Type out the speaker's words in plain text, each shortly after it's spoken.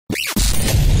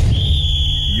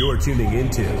You're tuning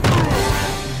into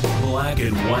Black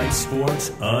and White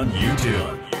Sports on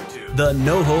YouTube. The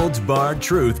no-holds-barred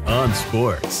truth on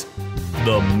sports.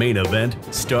 The main event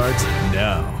starts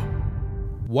now.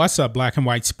 What's up, Black and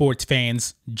White sports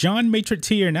fans? John Matrix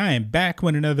here, and I am back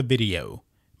with another video.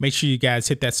 Make sure you guys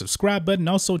hit that subscribe button.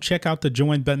 Also, check out the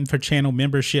join button for channel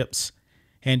memberships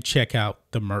and check out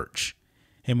the merch.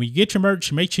 And when you get your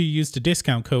merch, make sure you use the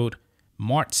discount code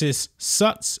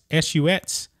MARTSUS,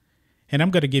 S-U-X, and I'm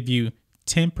going to give you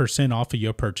 10% off of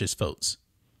your purchase, folks.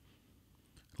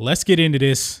 Let's get into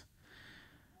this.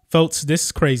 Folks, this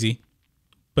is crazy,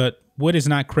 but what is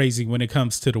not crazy when it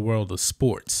comes to the world of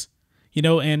sports? You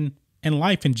know, and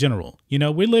life in general. You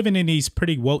know, we're living in these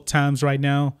pretty woke times right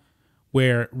now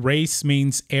where race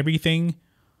means everything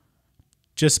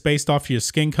just based off your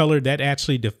skin color. That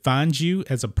actually defines you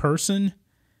as a person.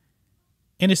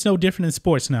 And it's no different in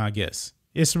sports now, I guess.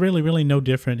 It's really no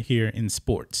different here in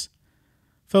sports.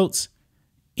 Folks,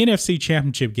 NFC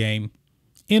Championship game,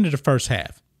 end of the first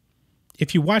half.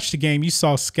 If you watched the game, you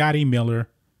saw Scotty Miller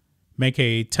make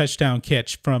a touchdown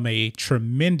catch from a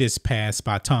tremendous pass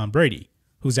by Tom Brady,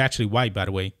 who's actually white, by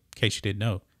the way, in case you didn't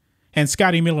know. And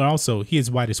Scotty Miller also, he is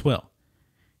white as well.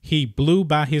 He blew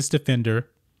by his defender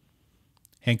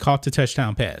and caught the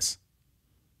touchdown pass.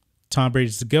 Tom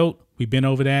Brady's the GOAT. We've been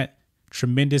over that.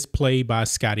 Tremendous play by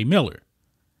Scotty Miller.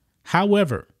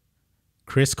 However,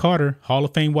 Cris Carter, Hall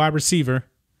of Fame wide receiver,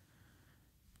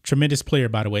 tremendous player,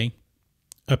 by the way,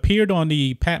 appeared on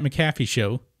the Pat McAfee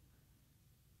show.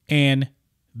 And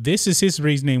this is his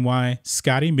reasoning why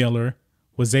Scotty Miller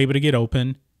was able to get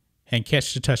open and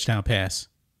catch the touchdown pass.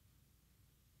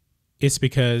 It's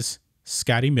because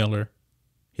Scotty Miller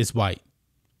is white.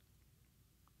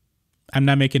 I'm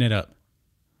not making it up.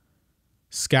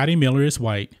 Scotty Miller is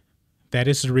white. That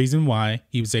is the reason why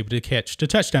he was able to catch the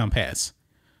touchdown pass.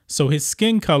 So his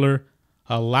skin color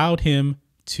allowed him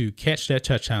to catch that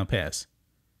touchdown pass.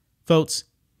 Folks,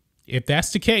 if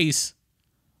that's the case,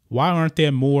 why aren't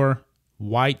there more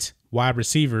white wide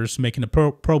receivers making the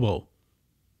Pro Bowl?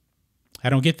 I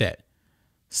don't get that.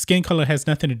 Skin color has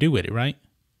nothing to do with it, right?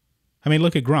 I mean,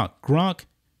 look at Gronk. Gronk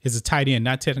is a tight end,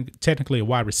 not technically a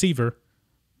wide receiver,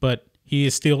 but he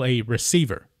is still a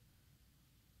receiver.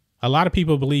 A lot of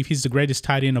people believe he's the greatest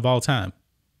tight end of all time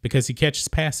because he catches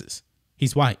passes.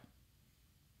 He's white.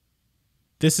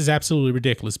 This is absolutely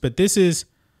ridiculous, but this is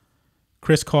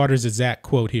Cris Carter's exact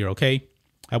quote here, okay?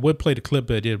 I would play the clip,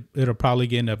 but it'll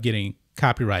probably end up getting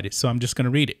copyrighted, so I'm just going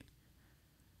to read it.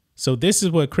 So this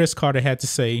is what Cris Carter had to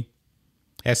say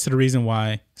as to the reason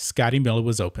why Scotty Miller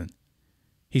was open.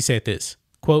 He said this,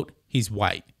 quote, "He's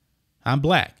white. I'm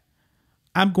black.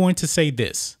 I'm going to say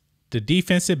this. The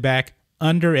defensive back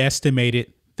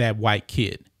underestimated that white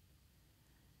kid.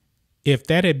 If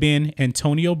that had been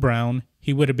Antonio Brown,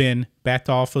 he would have been backed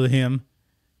off of him.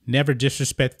 Never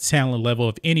disrespect the talent level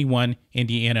of anyone in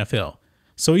the NFL."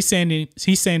 So he's saying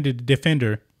the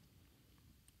defender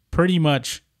pretty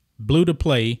much blew the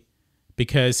play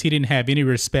because he didn't have any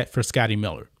respect for Scotty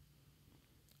Miller.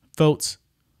 Folks,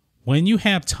 when you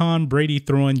have Tom Brady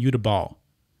throwing you the ball,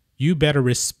 you better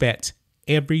respect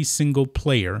every single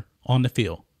player on the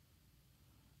field.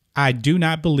 I do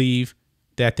not believe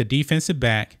that the defensive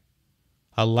back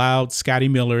allowed Scotty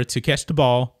Miller to catch the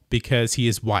ball because he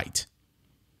is white.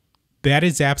 That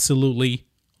is absolutely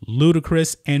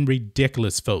ludicrous and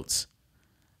ridiculous, folks.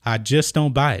 I just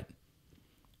don't buy it.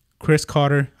 Cris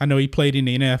Carter, I know he played in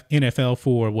the NFL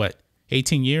for, what,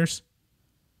 18 years?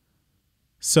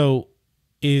 So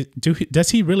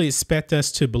does he really expect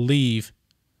us to believe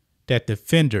that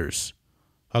defenders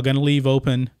are going to leave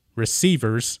open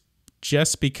receivers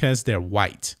just because they're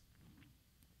white?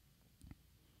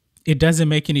 It doesn't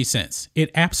make any sense.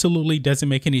 It absolutely doesn't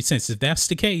make any sense. If that's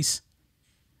the case,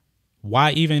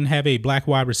 why even have a black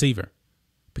wide receiver?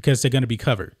 Because they're going to be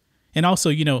covered. And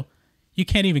also, you know, you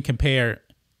can't even compare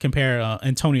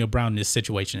Antonio Brown in this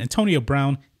situation. Antonio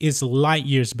Brown is light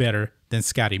years better than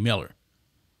Scotty Miller.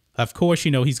 Of course, you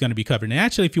know, he's going to be covered. And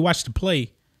actually, if you watch the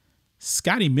play,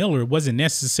 Scotty Miller wasn't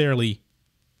necessarily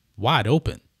wide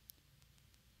open.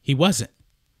 He wasn't.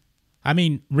 I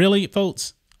mean, really,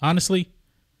 folks, honestly,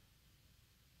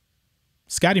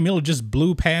 Scotty Miller just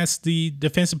blew past the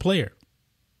defensive player.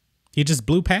 He just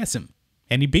blew past him,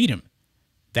 and he beat him.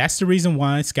 That's the reason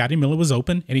why Scotty Miller was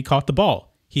open, and he caught the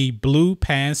ball. He blew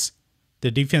past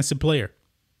the defensive player.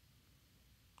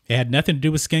 It had nothing to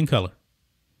do with skin color.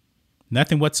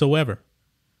 Nothing whatsoever.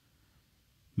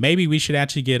 Maybe we should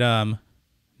actually get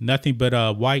nothing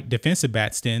but white defensive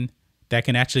backs then that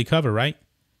can actually cover, right?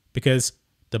 Because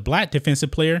the black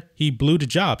defensive player, he blew the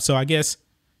job. So I guess,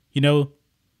 you know,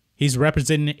 He's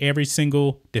representing every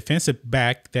single defensive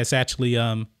back that's actually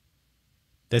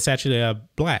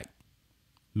black.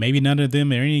 Maybe none of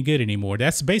them are any good anymore.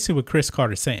 That's basically what Cris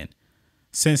Carter's saying.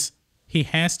 Since he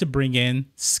has to bring in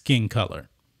skin color.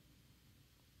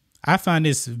 I find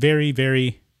this very,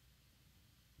 very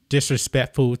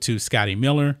disrespectful to Scotty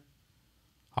Miller.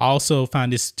 I also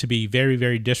find this to be very,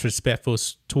 very disrespectful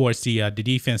towards the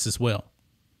defense as well.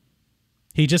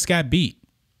 He just got beat.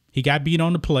 He got beat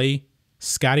on the play.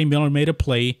 Scotty Miller made a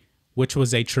play, which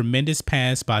was a tremendous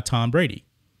pass by Tom Brady.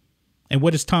 And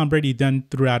what has Tom Brady done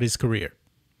throughout his career?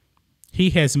 He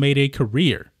has made a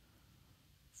career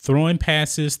throwing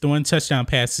passes, throwing touchdown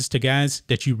passes to guys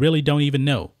that you really don't even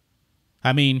know.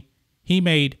 I mean, he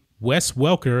made Wes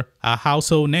Welker a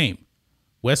household name.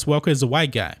 Wes Welker is a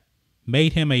white guy.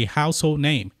 Made him a household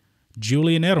name.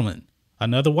 Julian Edelman,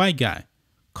 another white guy,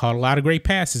 caught a lot of great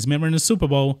passes. Remember in the Super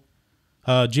Bowl,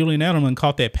 Julian Edelman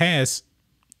caught that pass.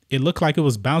 It looked like it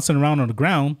was bouncing around on the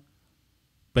ground,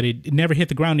 but it never hit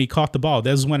the ground. He caught the ball.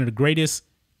 That was one of the greatest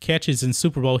catches in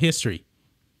Super Bowl history.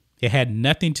 It had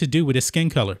nothing to do with his skin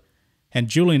color. And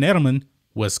Julian Edelman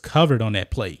was covered on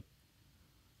that play.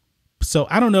 So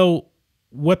I don't know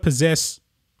what possessed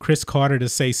Cris Carter to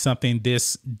say something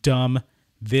this dumb,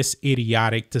 this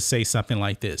idiotic, to say something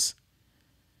like this.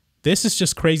 This is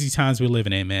just crazy times we're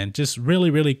living in, man. Just really,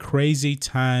 really crazy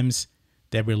times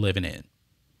that we're living in.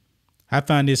 I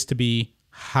find this to be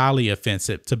highly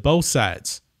offensive to both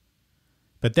sides.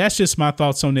 But that's just my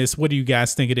thoughts on this. What do you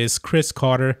guys think of this? Cris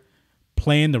Carter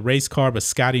playing the race card with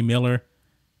Scotty Miller,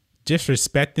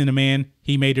 disrespecting the man.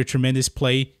 He made a tremendous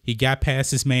play. He got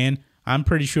past his man. I'm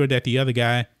pretty sure that the other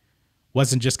guy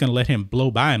wasn't just going to let him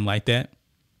blow by him like that.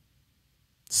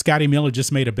 Scotty Miller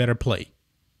just made a better play.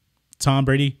 Tom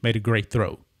Brady made a great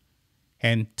throw.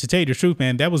 And to tell you the truth,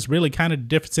 man, that was really kind of the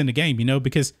difference in the game, you know,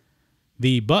 because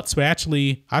the Bucs were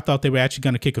actually, I thought they were actually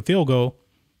going to kick a field goal.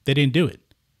 They didn't do it.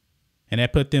 And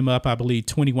that put them up, I believe,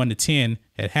 21-10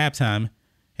 at halftime.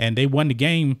 And they won the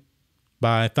game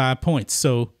by 5 points.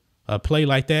 So a play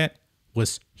like that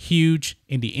was huge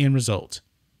in the end result.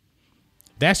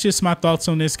 That's just my thoughts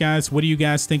on this, guys. What do you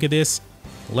guys think of this?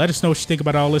 Let us know what you think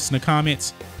about all this in the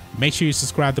comments. Make sure you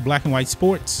subscribe to Black and White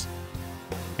Sports.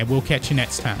 And we'll catch you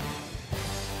next time.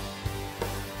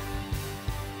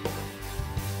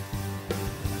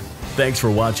 Thanks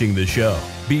for watching the show.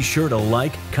 Be sure to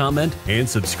like, comment, and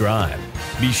subscribe.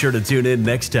 Be sure to tune in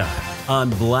next time on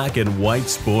Black and White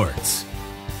Sports.